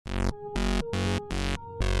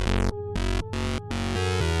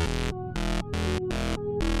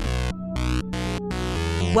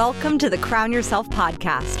Welcome to the Crown Yourself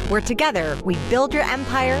podcast, where together we build your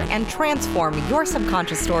empire and transform your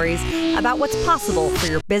subconscious stories about what's possible for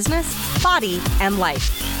your business, body, and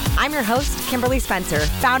life. I'm your host, Kimberly Spencer,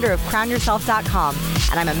 founder of crownyourself.com,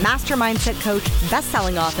 and I'm a master mindset coach,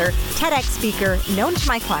 best-selling author, TEDx speaker, known to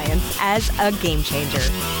my clients as a game changer.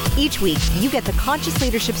 Each week, you get the conscious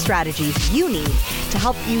leadership strategies you need to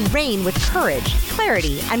help you reign with courage,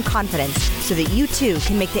 clarity, and confidence so that you too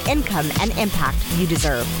can make the income and impact you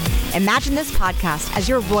deserve. Imagine this podcast as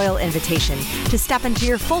your royal invitation to step into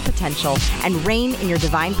your full potential and reign in your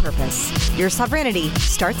divine purpose. Your sovereignty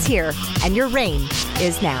starts here, and your reign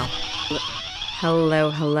is now.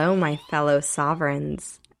 Hello, my fellow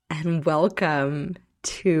sovereigns, and welcome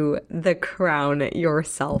to the Crown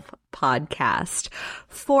Yourself podcast,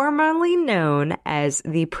 formerly known as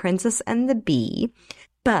The Princess and the Bee,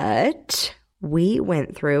 but we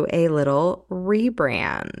went through a little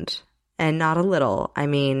rebrand. And not a little. I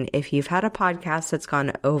mean, if you've had a podcast that's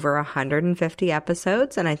gone over 150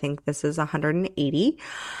 episodes, and I think this is 180,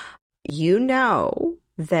 you know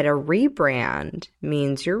that a rebrand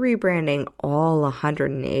means you're rebranding all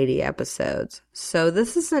 180 episodes. So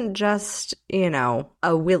this isn't just,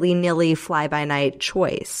 a willy-nilly fly-by-night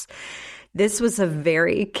choice. This was a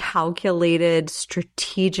very calculated,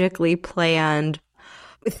 strategically planned,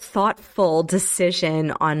 thoughtful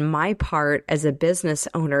decision on my part as a business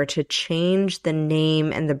owner to change the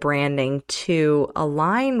name and the branding to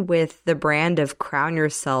align with the brand of Crown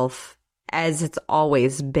Yourself as it's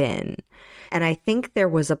always been. And I think there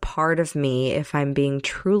was a part of me, if I'm being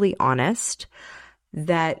truly honest,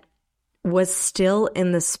 that was still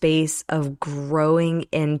in the space of growing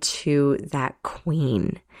into that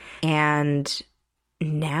queen. And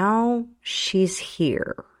now she's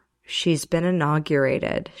here. She's been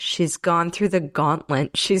inaugurated. She's gone through the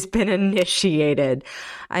gauntlet. She's been initiated.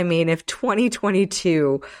 I mean, if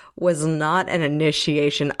 2022 was not an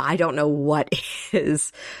initiation, I don't know what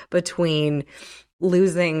is, between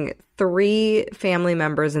losing 3 family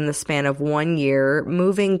members in the span of 1 year,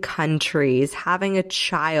 moving countries, having a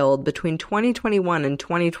child between 2021 and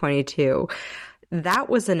 2022. That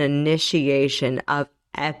was an initiation of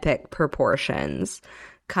epic proportions,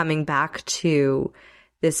 coming back to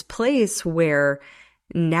this place where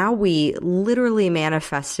now we literally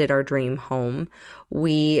manifested our dream home.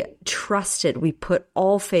 We trusted, we put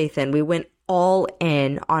all faith in, we went all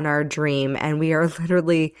in on our dream, and we are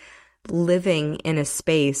literally living in a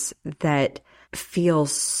space that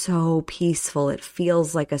feels so peaceful. It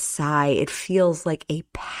feels like a sigh. It feels like a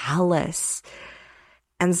palace.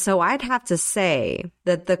 And so I'd have to say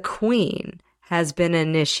that the queen has been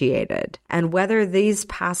initiated. And whether these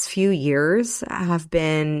past few years have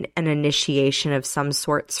been an initiation of some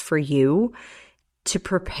sorts for you to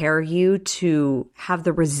prepare you to have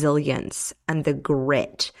the resilience and the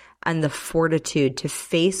grit and the fortitude to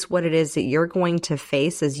face what it is that you're going to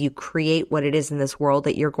face as you create what it is in this world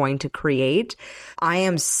that you're going to create, I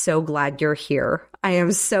am so glad you're here. I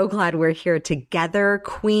am so glad we're here together,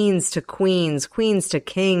 queens to queens, queens to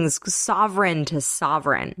kings, sovereign to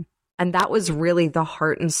sovereign. And that was really the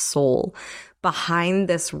heart and soul behind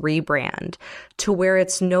this rebrand, to where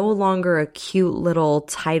it's no longer a cute little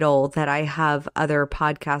title that I have other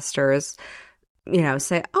podcasters,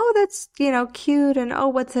 say, oh, that's, cute, and oh,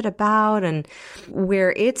 what's it about? And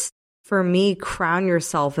where it's, for me, Crown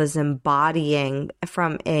Yourself is embodying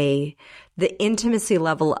from the intimacy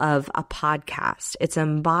level of a podcast. It's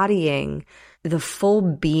embodying the full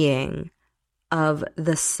being of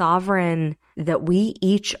the sovereign that we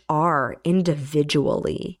each are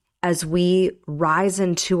individually as we rise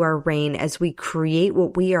into our reign, as we create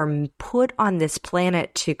what we are put on this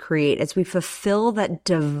planet to create, as we fulfill that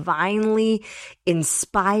divinely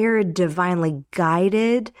inspired, divinely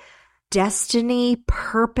guided destiny,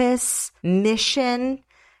 purpose, mission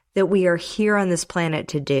that we are here on this planet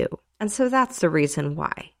to do. And so that's the reason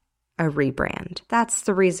why a rebrand. That's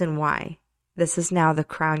the reason why this is now the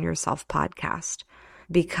Crown Yourself podcast,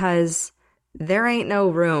 because there ain't no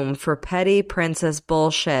room for petty princess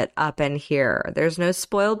bullshit up in here. There's no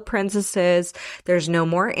spoiled princesses. There's no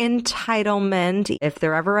more entitlement, if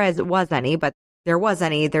there ever was any, but there was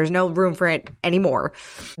any. There's no room for it anymore.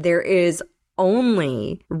 There is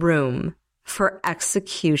only room for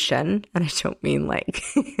execution. And I don't mean like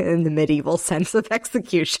in the medieval sense of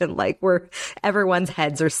execution, like where everyone's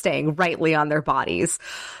heads are staying rightly on their bodies,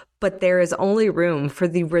 but there is only room for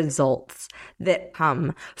the results that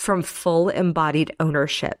come from full embodied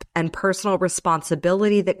ownership and personal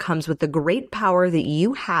responsibility that comes with the great power that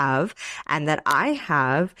you have and that I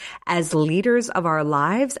have as leaders of our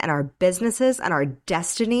lives and our businesses and our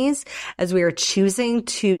destinies, as we are choosing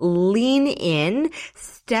to lean in,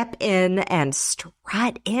 step in, and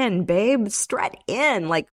strut in, babe. Strut in.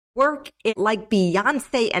 Like, work it like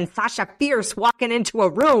Beyonce and Sasha Fierce walking into a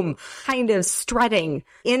room, kind of strutting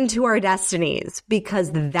into our destinies,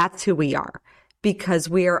 because that's who we are, because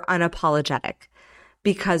we are unapologetic,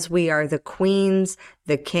 because we are the queens,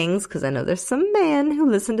 the kings, because I know there's some men who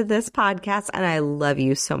listen to this podcast, and I love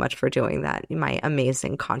you so much for doing that, my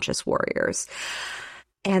amazing conscious warriors.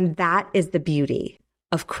 And that is the beauty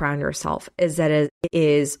of Crown Yourself, is that it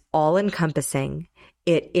is all encompassing.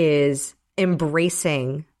 It is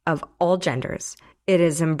embracing of all genders. It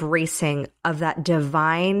is embracing of that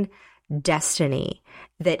divine destiny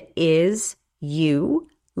that is you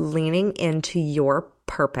leaning into your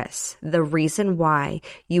purpose, the reason why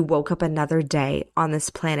you woke up another day on this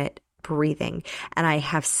planet breathing. And I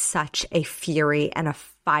have such a fury and a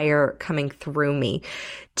fire coming through me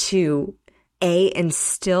to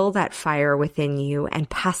instill that fire within you and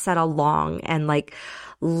pass that along, and like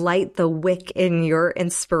light the wick in your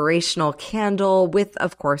inspirational candle with,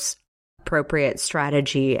 of course, appropriate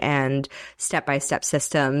strategy and step-by-step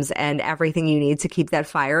systems and everything you need to keep that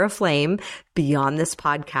fire aflame beyond this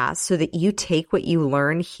podcast, so that you take what you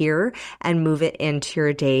learn here and move it into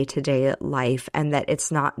your day-to-day life, and that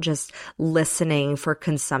it's not just listening for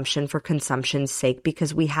consumption's sake,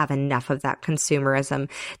 because we have enough of that consumerism.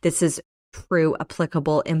 This is true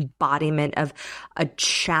applicable embodiment of a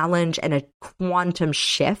challenge and a quantum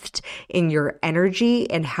shift in your energy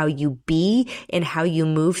and how you be and how you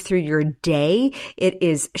move through your day. It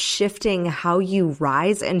is shifting how you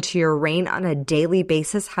rise into your reign on a daily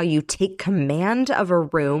basis, how you take command of a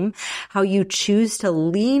room, how you choose to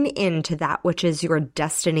lean into that which is your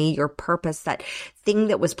destiny, your purpose, that thing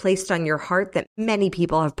that was placed on your heart that many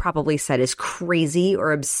people have probably said is crazy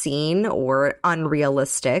or obscene or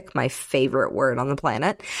unrealistic, my favorite word on the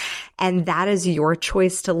planet. And that is your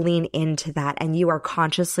choice to lean into that. And you are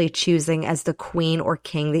consciously choosing, as the queen or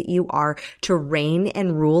king that you are, to reign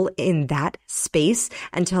and rule in that space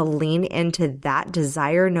and to lean into that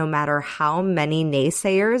desire, no matter how many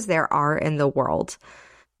naysayers there are in the world.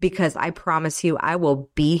 Because I promise you, I will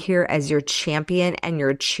be here as your champion and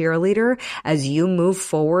your cheerleader as you move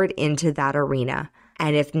forward into that arena.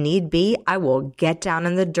 And if need be, I will get down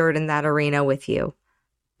in the dirt in that arena with you.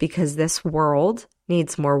 Because this world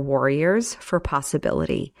needs more warriors for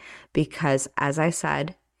possibility. Because, as I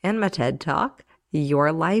said in my TED Talk,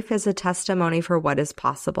 your life is a testimony for what is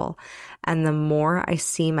possible. And the more I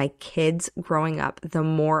see my kids growing up, the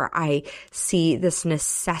more I see this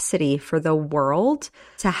necessity for the world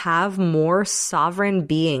to have more sovereign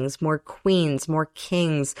beings, more queens, more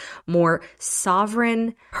kings, more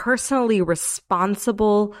sovereign, personally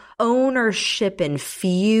responsible, ownership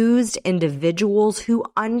infused individuals who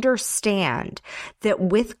understand that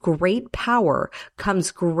with great power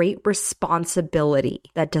comes great responsibility.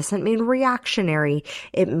 That doesn't mean reactionary.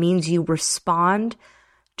 It means you respond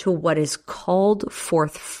to what is called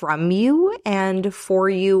forth from you and for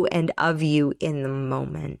you and of you in the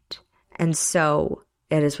moment. And so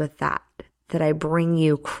it is with that I bring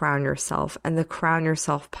you Crown Yourself and the Crown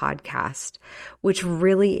Yourself podcast, which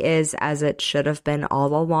really is as it should have been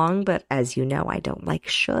all along. But as you know, I don't like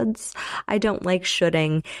shoulds. I don't like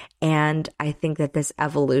shoulding. And I think that this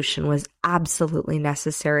evolution was absolutely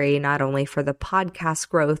necessary, not only for the podcast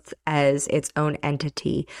growth as its own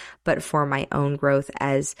entity, but for my own growth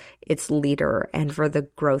as its leader, and for the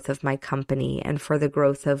growth of my company, and for the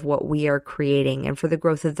growth of what we are creating, and for the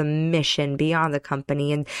growth of the mission beyond the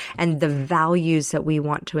company, and the values that we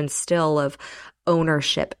want to instill of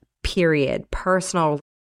ownership, period, personal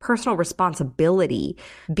responsibility,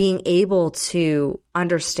 being able to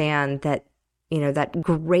understand that, you know, that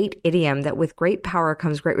great idiom that with great power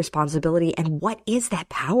comes great responsibility. And what is that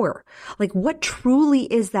power? Like, what truly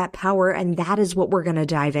is that power? And that is what we're going to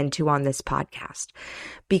dive into on this podcast,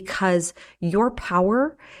 because your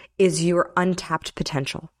power is your untapped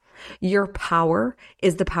potential. Your power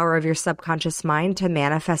is the power of your subconscious mind to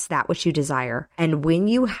manifest that which you desire. And when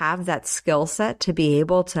you have that skill set to be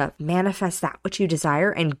able to manifest that which you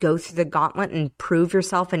desire and go through the gauntlet and prove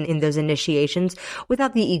yourself in those initiations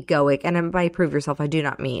without the egoic, and by prove yourself, I do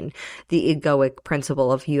not mean the egoic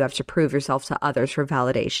principle of you have to prove yourself to others for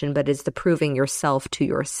validation, but it's the proving yourself to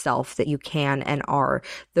yourself that you can and are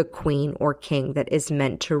the queen or king that is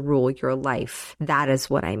meant to rule your life. That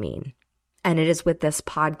is what I mean. And it is with this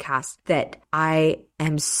podcast that I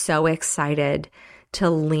am so excited to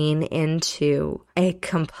lean into a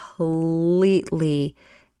completely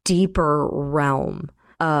deeper realm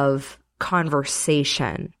of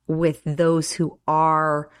conversation with those who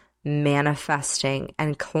are manifesting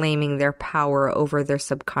and claiming their power over their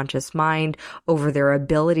subconscious mind, over their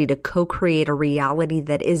ability to co-create a reality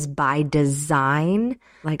that is by design.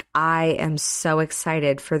 Like, I am so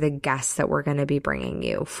excited for the guests that we're going to be bringing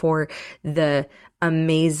you, for the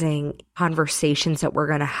amazing conversations that we're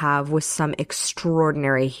going to have with some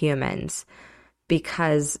extraordinary humans,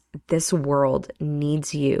 because this world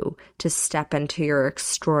needs you to step into your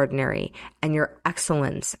extraordinary and your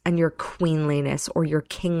excellence and your queenliness or your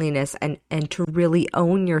kingliness, and to really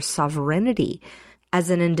own your sovereignty as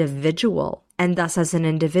an individual. And thus, as an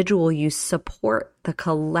individual, you support the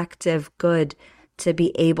collective good to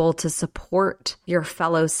be able to support your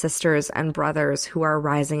fellow sisters and brothers who are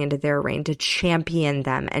rising into their reign, to champion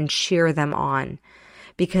them and cheer them on.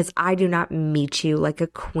 Because I do not meet you like a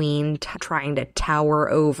queen trying to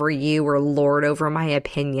tower over you or lord over my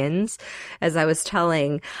opinions. As I was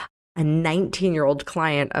telling a 19-year-old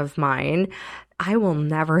client of mine, I will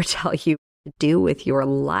never tell you what to do with your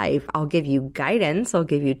life. I'll give you guidance. I'll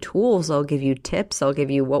give you tools. I'll give you tips. I'll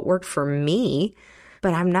give you what worked for me.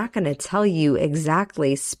 But I'm not going to tell you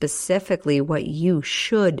exactly, specifically what you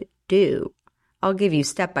should do. I'll give you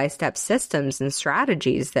step-by-step systems and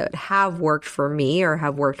strategies that have worked for me or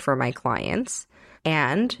have worked for my clients.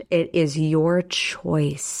 And it is your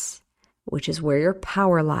choice, which is where your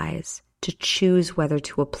power lies, to choose whether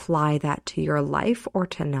to apply that to your life or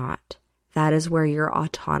to not. That is where your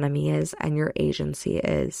autonomy is and your agency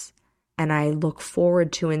is. And I look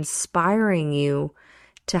forward to inspiring you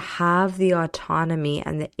to have the autonomy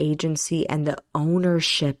and the agency and the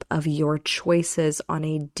ownership of your choices on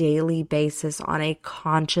a daily basis, on a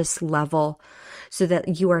conscious level, so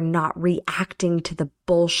that you are not reacting to the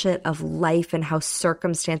bullshit of life and how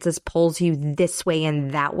circumstances pulls you this way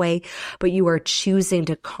and that way, but you are choosing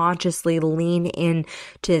to consciously lean in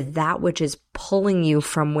to that which is pulling you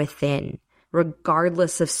from within,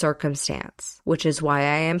 regardless of circumstance, which is why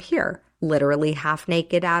I am here, literally half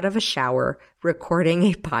naked out of a shower, recording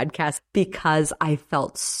a podcast, because I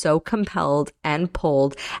felt so compelled and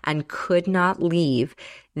pulled and could not leave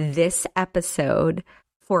this episode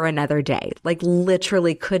for another day. Like,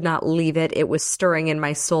 literally could not leave it. It was stirring in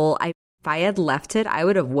my soul. If I had left it, I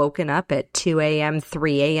would have woken up at 2 a.m.,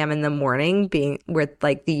 3 a.m. in the morning, with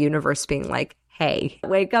like the universe being like, hey,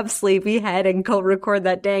 wake up, sleepyhead, and go record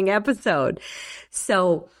that dang episode.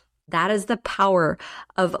 So that is the power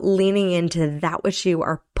of leaning into that which you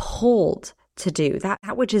are pulled to do,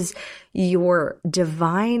 that which is your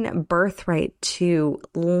divine birthright, to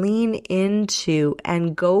lean into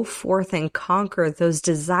and go forth and conquer those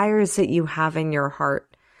desires that you have in your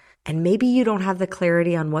heart. And maybe you don't have the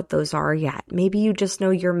clarity on what those are yet. Maybe you just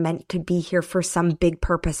know you're meant to be here for some big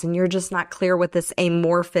purpose, and you're just not clear what this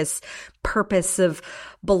amorphous purpose of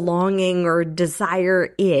belonging or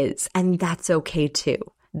desire is. And that's okay too.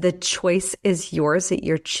 The choice is yours, that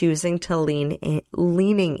you're choosing to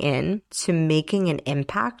leaning in to making an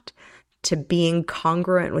impact, to being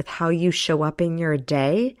congruent with how you show up in your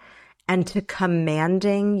day, and to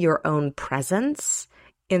commanding your own presence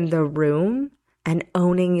in the room and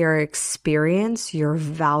owning your experience, your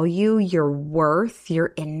value, your worth,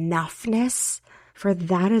 your enoughness. For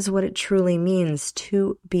that is what it truly means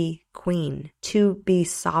to be queen, to be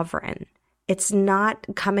sovereign. It's not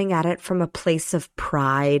coming at it from a place of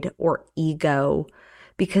pride or ego,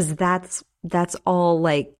 because that's all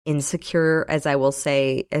like insecure, as I will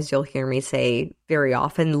say, as you'll hear me say very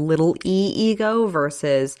often, little e ego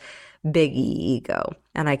versus big E ego.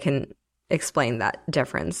 And I can explain that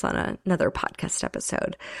difference on another podcast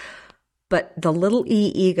episode. But the little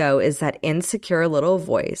e ego is that insecure little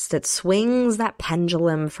voice that swings that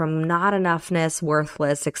pendulum from not enoughness,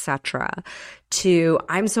 worthless, etc., to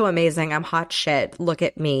I'm so amazing, I'm hot shit, look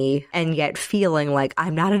at me, and yet feeling like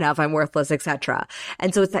I'm not enough, I'm worthless, etc.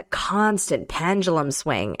 And so it's that constant pendulum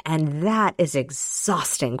swing, and that is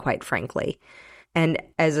exhausting, quite frankly. And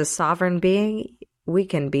as a sovereign being, we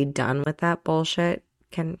can be done with that bullshit.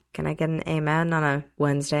 Can I get an amen on a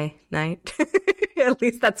Wednesday night? At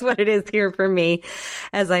least that's what it is here for me,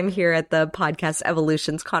 as I'm here at the Podcast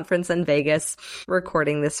Evolutions Conference in Vegas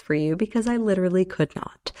recording this for you, because I literally could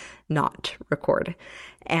not record.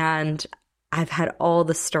 And I've had all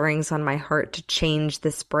the stirrings on my heart to change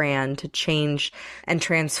this brand, to change and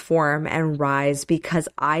transform and rise, because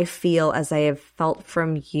I feel, as I have felt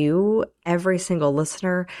from you, every single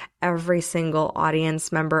listener, every single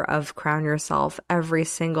audience member of Crown Yourself, every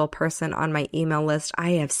single person on my email list,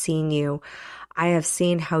 I have seen you. I have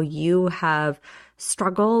seen how you have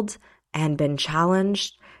struggled and been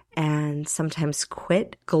challenged and sometimes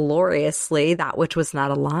quit gloriously that which was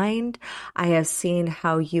not aligned. I have seen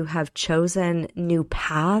how you have chosen new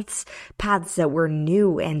paths that were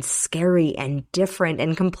new and scary and different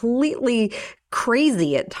and completely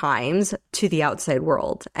crazy at times to the outside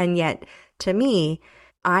world. And yet, to me,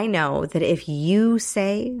 I know that if you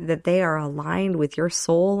say that they are aligned with your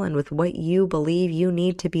soul and with what you believe you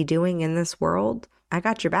need to be doing in this world, I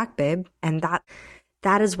got your back, babe. And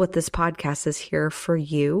that is what this podcast is here for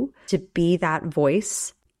you, to be that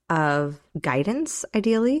voice of guidance,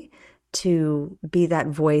 ideally, to be that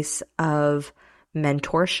voice of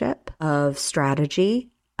mentorship, of strategy,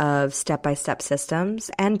 of step-by-step systems,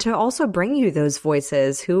 and to also bring you those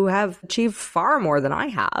voices who have achieved far more than I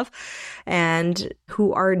have and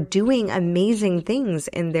who are doing amazing things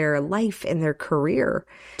in their life, in their career,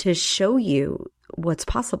 to show you what's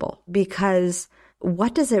possible. Because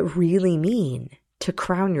what does it really mean to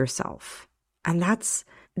crown yourself? And that's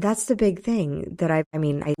the big thing that I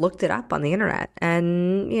looked it up on the internet,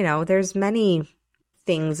 and, there's many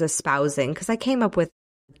things espousing, because I came up with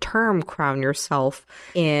the term crown yourself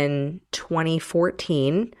in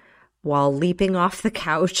 2014 while leaping off the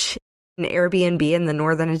couch in Airbnb in the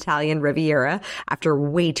Northern Italian Riviera after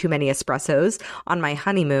way too many espressos on my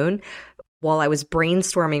honeymoon. While I was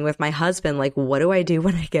brainstorming with my husband, like, what do I do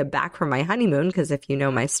when I get back from my honeymoon? Because if you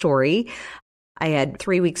know my story, I had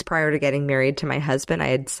 3 weeks prior to getting married to my husband, I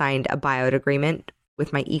had signed a buyout agreement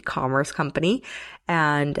with my e-commerce company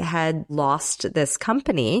and had lost this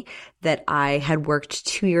company that I had worked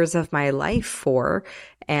 2 years of my life for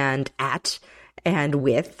and at and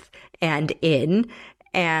with and in,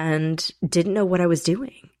 and didn't know what I was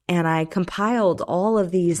doing. And I compiled all of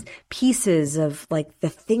these pieces of like the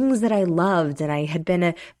things that I loved. And I had been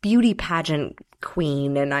a beauty pageant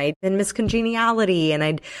queen, and I'd been Miss Congeniality, and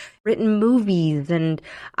I'd written movies, and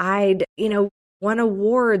I'd, won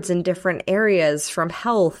awards in different areas, from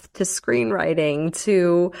health to screenwriting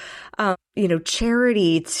to,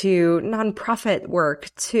 charity to nonprofit work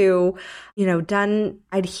to,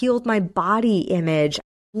 I'd healed my body image.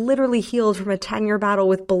 Literally healed from a 10-year battle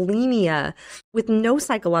with bulimia with no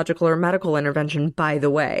psychological or medical intervention, by the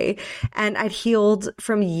way. And I'd healed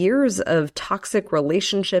from years of toxic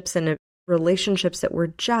relationships and relationships that were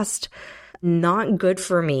just not good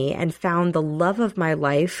for me, and found the love of my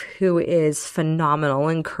life, who is phenomenal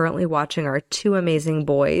and currently watching our 2 amazing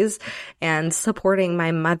boys and supporting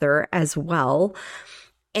my mother as well.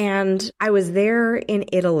 And I was there in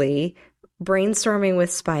Italy brainstorming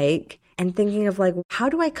with Spike and thinking of like, how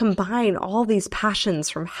do I combine all these passions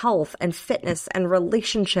from health and fitness and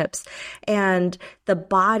relationships and the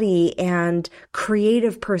body and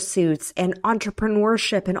creative pursuits and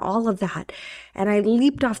entrepreneurship and all of that? And I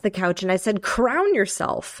leaped off the couch and I said, crown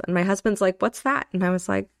yourself. And my husband's like, what's that? And I was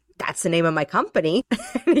like, that's the name of my company.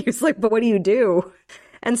 And he was like, but what do you do?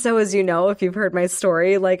 And so, as you know, if you've heard my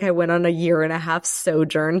story, like, I went on a 1.5-year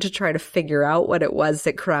sojourn to try to figure out what it was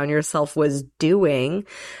that Crown Yourself was doing.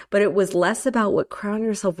 But it was less about what Crown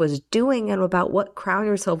Yourself was doing and about what Crown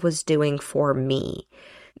Yourself was doing for me.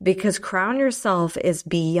 Because Crown Yourself is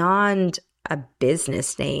beyond a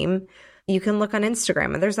business name. You can look on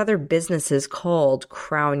Instagram and there's other businesses called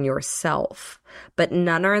Crown Yourself, but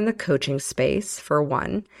none are in the coaching space, for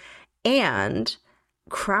one. And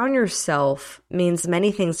Crown Yourself means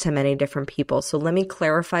many things to many different people. So let me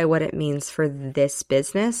clarify what it means for this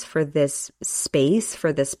business, for this space,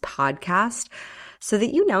 for this podcast, so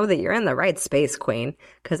that you know that you're in the right space, Queen.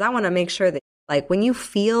 Because I want to make sure that, like, when you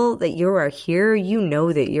feel that you are here, you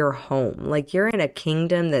know that you're home. Like, you're in a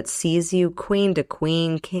kingdom that sees you queen to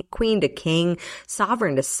queen, queen to king,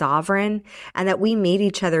 sovereign to sovereign, and that we meet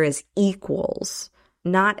each other as equals.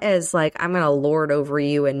 Not as like, I'm going to lord over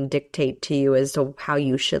you and dictate to you as to how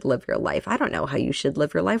you should live your life. I don't know how you should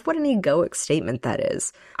live your life. What an egoic statement that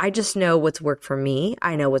is. I just know what's worked for me.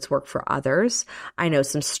 I know what's worked for others. I know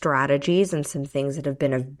some strategies and some things that have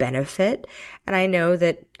been of benefit. And I know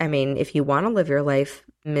that, I mean, if you want to live your life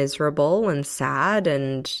miserable and sad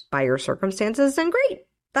and by your circumstances, then great.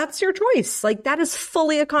 That's your choice. Like, that is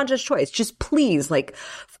fully a conscious choice. Just please, like,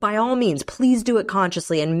 by all means, please do it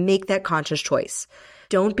consciously and make that conscious choice.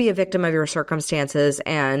 Don't be a victim of your circumstances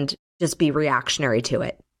and just be reactionary to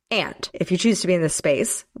it. And if you choose to be in this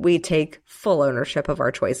space, we take full ownership of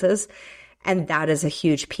our choices. And that is a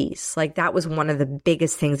huge piece. Like that was one of the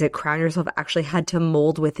biggest things that Crown Yourself actually had to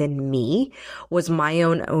mold within me, was my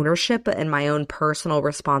own ownership and my own personal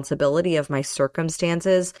responsibility of my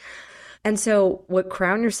circumstances. And so what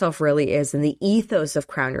Crown Yourself really is, and the ethos of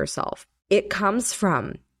Crown Yourself, it comes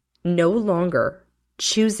from no longer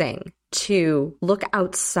choosing to look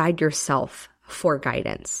outside yourself for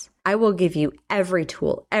guidance. I will give you every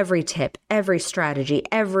tool, every tip, every strategy,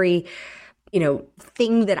 every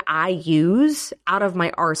thing that I use out of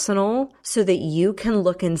my arsenal so that you can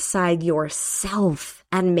look inside yourself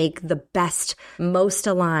and make the best, most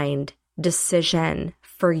aligned decision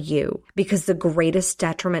for you. Because the greatest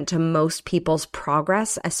detriment to most people's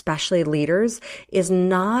progress, especially leaders, is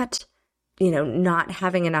not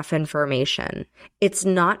having enough information. It's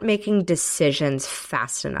not making decisions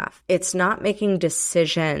fast enough. It's not making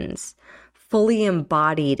decisions fully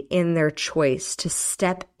embodied in their choice to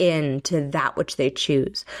step into that which they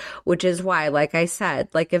choose, which is why, like I said,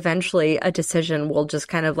 like eventually a decision will just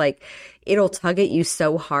kind of like, it'll tug at you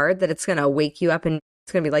so hard that it's going to wake you up and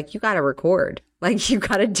it's going to be like, you got to record. Like, you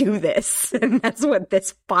got to do this. And that's what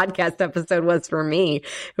this podcast episode was for me.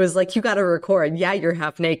 It was like, you got to record. Yeah, you're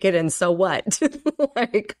half naked. And so what?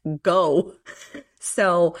 Like, go.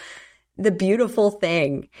 So the beautiful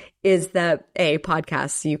thing is that A,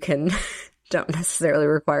 podcasts, you can don't necessarily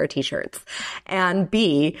require t-shirts. And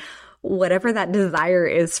B, whatever that desire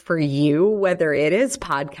is for you, whether it is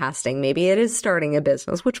podcasting, maybe it is starting a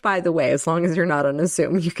business, which by the way, as long as you're not on a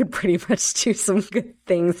Zoom, you could pretty much do some good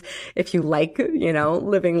things if you like,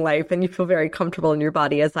 living life and you feel very comfortable in your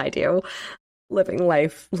body as I do, living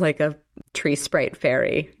life like a tree sprite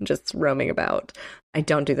fairy, just roaming about. I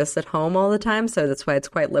don't do this at home all the time, so that's why it's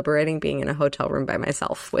quite liberating being in a hotel room by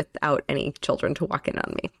myself without any children to walk in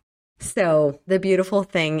on me. So the beautiful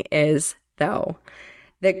thing is, though,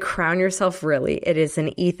 that Crown Yourself really, it is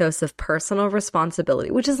an ethos of personal responsibility,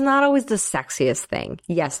 which is not always the sexiest thing.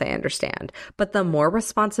 Yes, I understand. But the more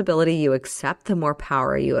responsibility you accept, the more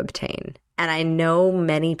power you obtain. And I know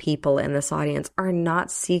many people in this audience are not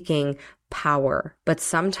seeking power, but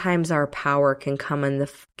sometimes our power can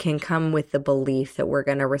come with the belief that we're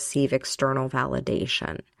going to receive external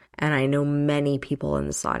validation. And I know many people in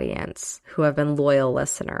this audience who have been loyal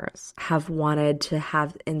listeners have wanted to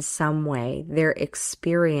have in some way their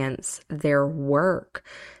experience, their work,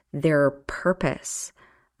 their purpose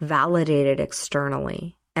validated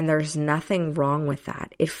externally. And there's nothing wrong with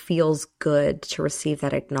that. It feels good to receive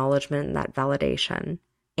that acknowledgement and that validation.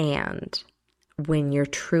 And when your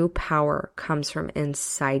true power comes from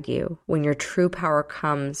inside you, when your true power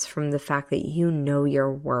comes from the fact that you know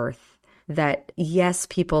your worth, that yes,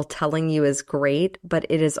 people telling you is great, but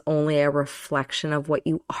it is only a reflection of what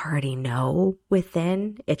you already know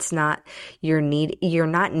within. It's not you're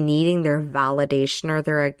not needing their validation or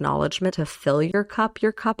their acknowledgement to fill your cup.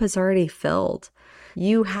 Your cup is already filled.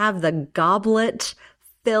 You have the goblet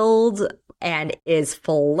filled and is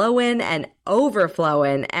flowing and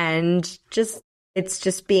overflowing and it's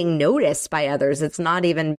just being noticed by others. It's not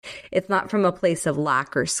from a place of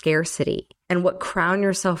lack or scarcity. And what Crown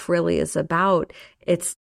Yourself really is about,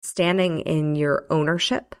 it's standing in your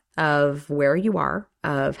ownership of where you are,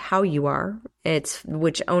 of how you are.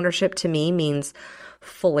 Which ownership to me means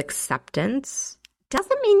full acceptance.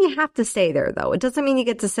 Doesn't mean you have to stay there though. It doesn't mean you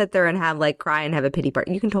get to sit there and have cry and have a pity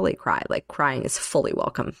party. You can totally cry. Crying is fully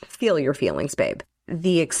welcome. Feel your feelings, babe.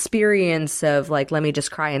 The experience of let me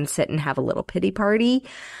just cry and sit and have a little pity party.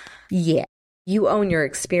 Yeah. You own your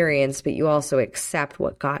experience, but you also accept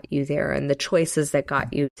what got you there and the choices that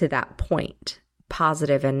got you to that point,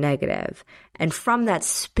 positive and negative. And from that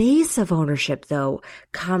space of ownership, though,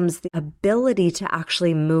 comes the ability to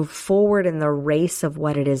actually move forward in the race of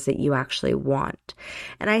what it is that you actually want.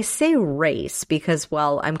 And I say race because,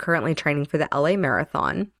 I'm currently training for the LA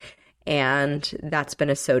Marathon. And that's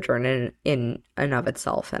been a sojourn in and of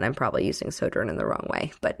itself. And I'm probably using sojourn in the wrong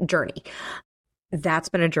way, but journey. That's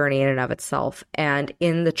been a journey in and of itself. And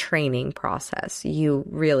in the training process, you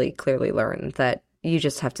really clearly learn that you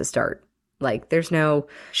just have to start. There's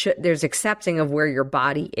accepting of where your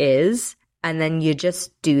body is. And then you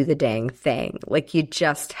just do the dang thing. You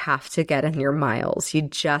just have to get in your miles. You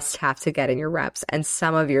just have to get in your reps. And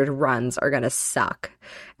some of your runs are going to suck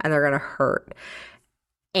and they're going to hurt.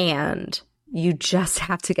 And you just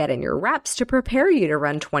have to get in your reps to prepare you to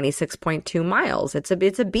run 26.2 miles. It's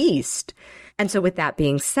a beast. And so with that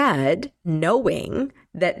being said, knowing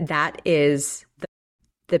that is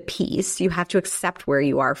the piece, you have to accept where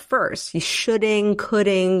you are first. You shoulding,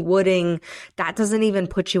 coulding, woulding, that doesn't even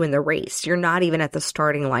put you in the race. You're not even at the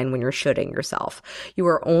starting line when you're shoulding yourself. You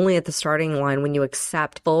are only at the starting line when you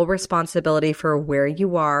accept full responsibility for where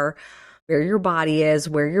you are where your body is,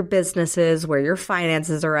 where your business is, where your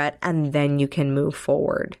finances are at, and then you can move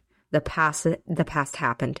forward. The past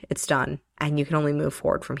happened. It's done. And you can only move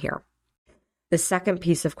forward from here. The second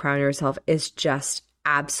piece of Crown Yourself is just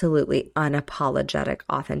absolutely unapologetic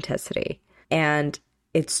authenticity. And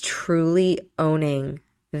it's truly owning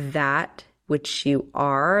that which you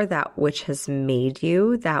are, that which has made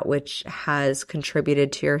you, that which has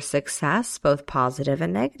contributed to your success, both positive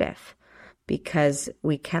and negative. Because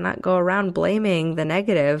we cannot go around blaming the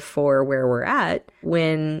negative for where we're at,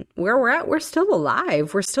 when where we're at, we're still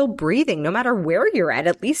alive. We're still breathing. No matter where you're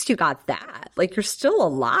at least you got that. Like, you're still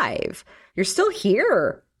alive. You're still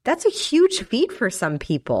here. That's a huge feat for some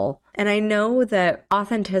people. And I know that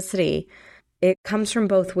authenticity, it comes from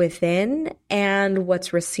both within and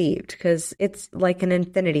what's received, because it's like an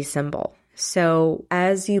infinity symbol. So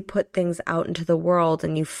as you put things out into the world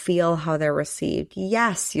and you feel how they're received,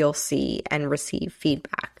 yes, you'll see and receive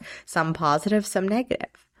feedback, some positive, some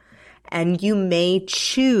negative. And you may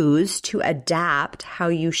choose to adapt how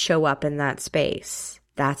you show up in that space.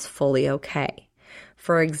 That's fully okay.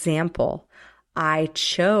 For example, I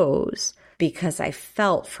chose, because I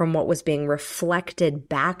felt from what was being reflected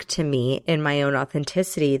back to me in my own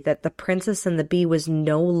authenticity, that The Princess and the Bee was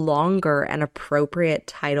no longer an appropriate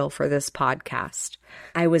title for this podcast.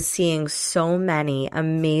 I was seeing so many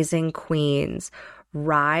amazing queens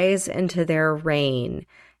rise into their reign.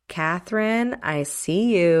 Catherine, I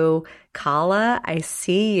see you. Kala, I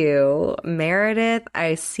see you. Meredith,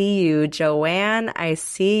 I see you. Joanne, I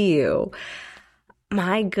see you.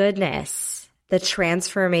 My goodness, the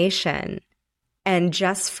transformation. And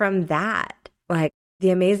just from that, like, the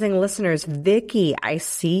amazing listeners, Vicky, I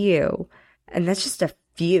see you. And that's just a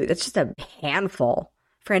few. That's just a handful.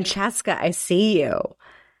 Francesca, I see you.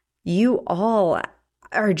 You all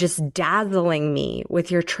are just dazzling me with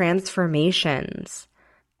your transformations.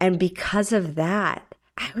 And because of that,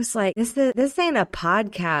 I was like, this ain't a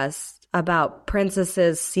podcast about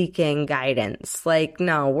princesses seeking guidance. Like,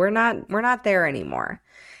 no, we're not there anymore.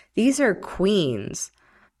 These are queens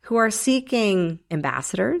who are seeking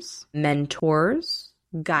ambassadors, mentors,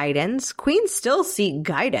 guidance. Queens still seek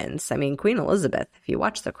guidance. I mean, Queen Elizabeth, if you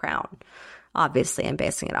watch The Crown, obviously I'm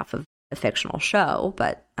basing it off of a fictional show,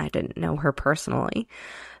 but I didn't know her personally,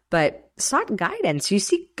 but sought guidance. You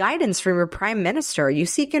seek guidance from your prime minister. You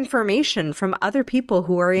seek information from other people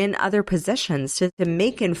who are in other positions to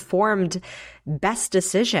make informed best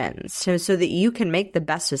decisions so that you can make the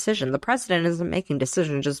best decision. The president isn't making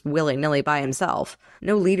decisions just willy-nilly by himself.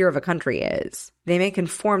 No leader of a country is. They make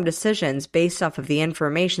informed decisions based off of the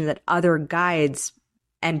information that other guides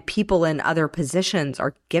and people in other positions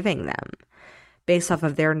are giving them, based off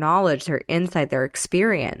of their knowledge, their insight, their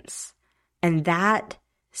experience. And that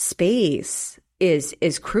space is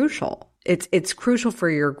crucial. It's crucial for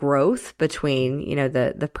your growth between,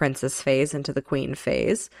 the princess phase into the queen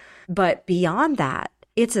phase. But beyond that,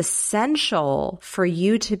 it's essential for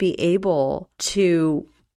you to be able to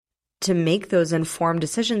make those informed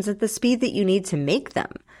decisions at the speed that you need to make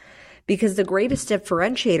them. Because the greatest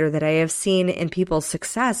differentiator that I have seen in people's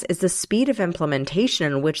success is the speed of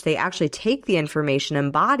implementation in which they actually take the information,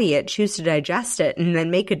 embody it, choose to digest it, and then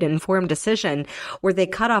make an informed decision where they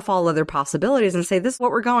cut off all other possibilities and say, this is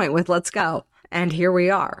what we're going with, let's go. And here we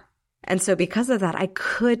are. And so because of that, I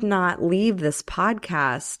could not leave this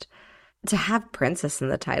podcast to have princess in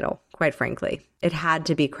the title, quite frankly. It had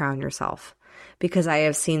to be Crown Yourself, because I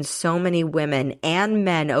have seen so many women and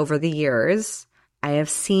men over the years. I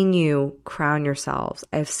have seen you crown yourselves.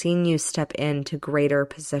 I have seen you step into greater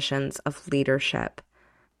positions of leadership.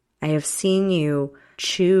 I have seen you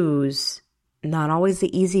choose not always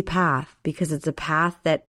the easy path, because it's a path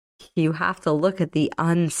that you have to look at the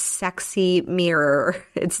unsexy mirror.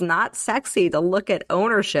 It's not sexy to look at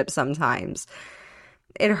ownership sometimes.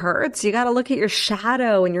 It hurts. You got to look at your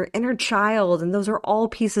shadow and your inner child. And those are all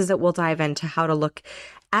pieces that we'll dive into, how to look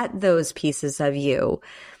at those pieces of you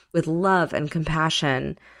with love and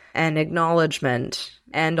compassion and acknowledgement,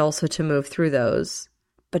 and also to move through those.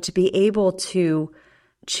 But to be able to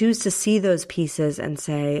choose to see those pieces and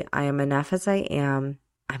say, I am enough as I am.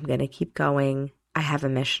 I'm going to keep going. I have a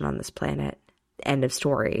mission on this planet. End of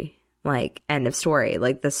story. End of story.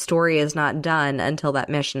 Like, the story is not done until that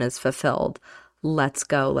mission is fulfilled. Let's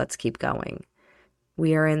go. Let's keep going.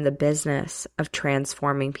 We are in the business of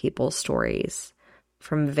transforming people's stories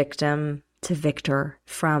from victim to victor,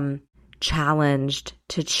 from challenged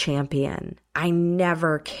to champion. I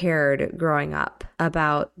never cared growing up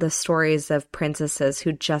about the stories of princesses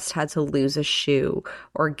who just had to lose a shoe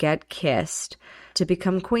or get kissed to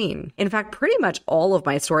become queen. In fact, pretty much all of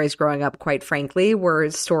my stories growing up, quite frankly, were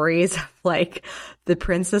stories of like the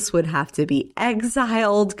princess would have to be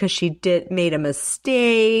exiled because she made a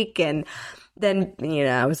mistake. And then,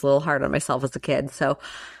 I was a little hard on myself as a kid. So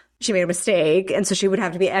she made a mistake, and so she would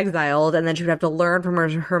have to be exiled, and then she would have to learn from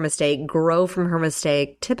her mistake, grow from her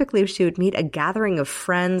mistake. Typically, she would meet a gathering of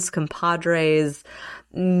friends, compadres,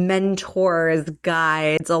 mentors,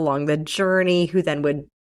 guides along the journey who then would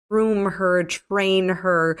groom her, train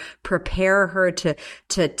her, prepare her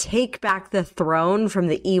to take back the throne from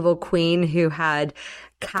the evil queen who had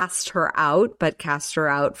cast her out, but cast her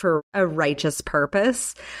out for a righteous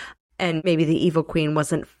purpose. And maybe the evil queen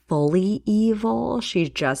wasn't fully evil. She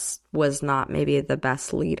just was not maybe the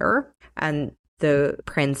best leader. And the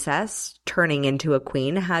princess turning into a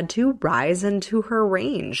queen had to rise into her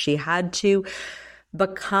reign. She had to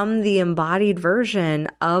become the embodied version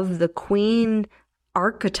of the queen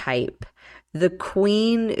archetype. The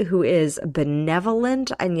queen who is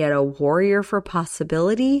benevolent and yet a warrior for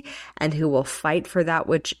possibility, and who will fight for that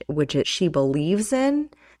which she believes in.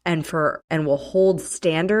 And will hold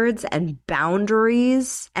standards and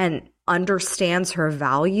boundaries and understands her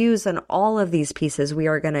values, and all of these pieces we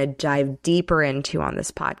are going to dive deeper into on this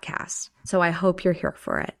podcast. So I hope you're here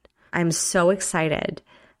for it. I'm so excited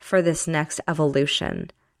for this next evolution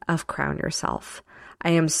of Crown Yourself. I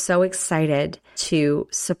am so excited to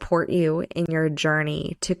support you in your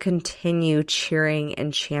journey, to continue cheering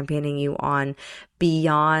and championing you on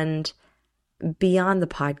beyond the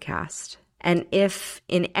podcast. And if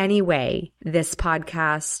in any way this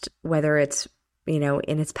podcast, whether it's, in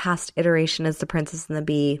its past iteration as The Princess and the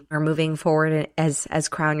Bee, or moving forward as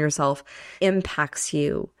Crown Yourself, impacts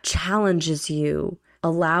you, challenges you,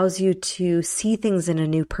 allows you to see things in a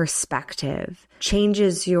new perspective,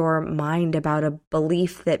 changes your mind about a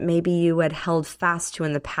belief that maybe you had held fast to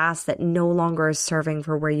in the past that no longer is serving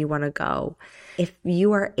for where you want to go. If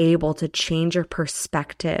you are able to change your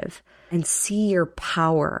perspective and see your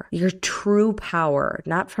power, your true power,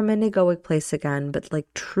 not from an egoic place again, but like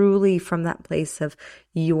truly from that place of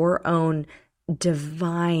your own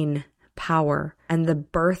divine power and the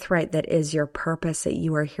birthright that is your purpose that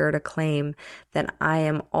you are here to claim, then I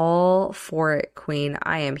am all for it, Queen.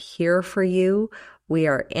 I am here for you. We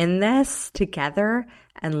are in this together,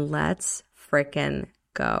 and let's frickin'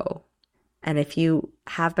 go. And if you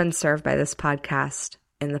have been served by this podcast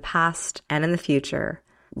in the past and in the future,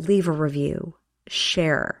 leave a review,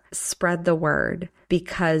 share, spread the word,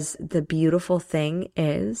 because the beautiful thing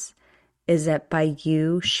is that by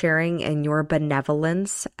you sharing in your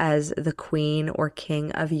benevolence as the queen or king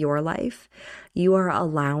of your life, you are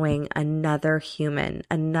allowing another human,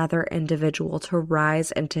 another individual to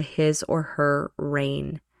rise into his or her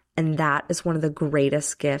reign. And that is one of the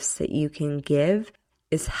greatest gifts that you can give,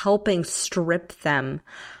 is helping strip them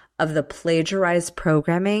of the plagiarized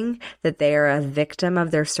programming that they are a victim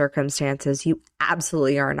of their circumstances. You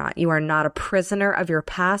absolutely are not. You are not a prisoner of your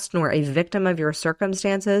past nor a victim of your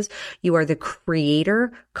circumstances. You are the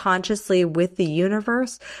creator consciously with the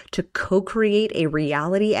universe to co-create a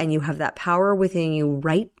reality, and you have that power within you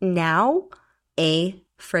right now.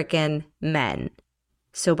 Frickin'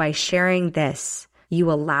 So by sharing this,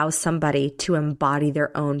 you allow somebody to embody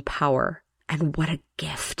their own power. And what a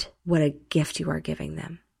gift. What a gift you are giving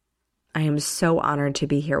them. I am so honored to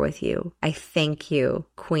be here with you. I thank you,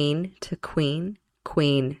 queen to queen,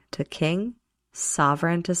 queen to king,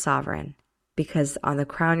 sovereign to sovereign, because on the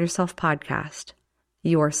Crown Yourself podcast,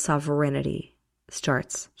 your sovereignty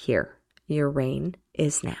starts here. Your reign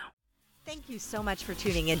is now. Thank you so much for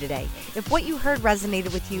tuning in today. If what you heard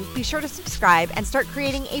resonated with you, be sure to subscribe and start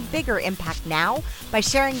creating a bigger impact now by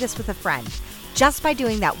sharing this with a friend. Just by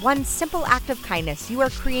doing that one simple act of kindness, you are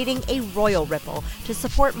creating a royal ripple to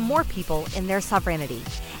support more people in their sovereignty.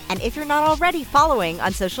 And if you're not already following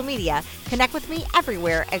on social media, connect with me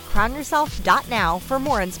everywhere at crownyourself.now for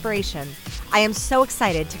more inspiration. I am so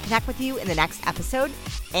excited to connect with you in the next episode.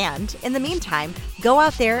 And in the meantime, go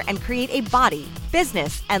out there and create a body,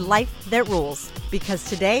 business, and life that rules. Because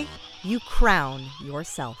today, you crown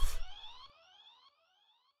yourself.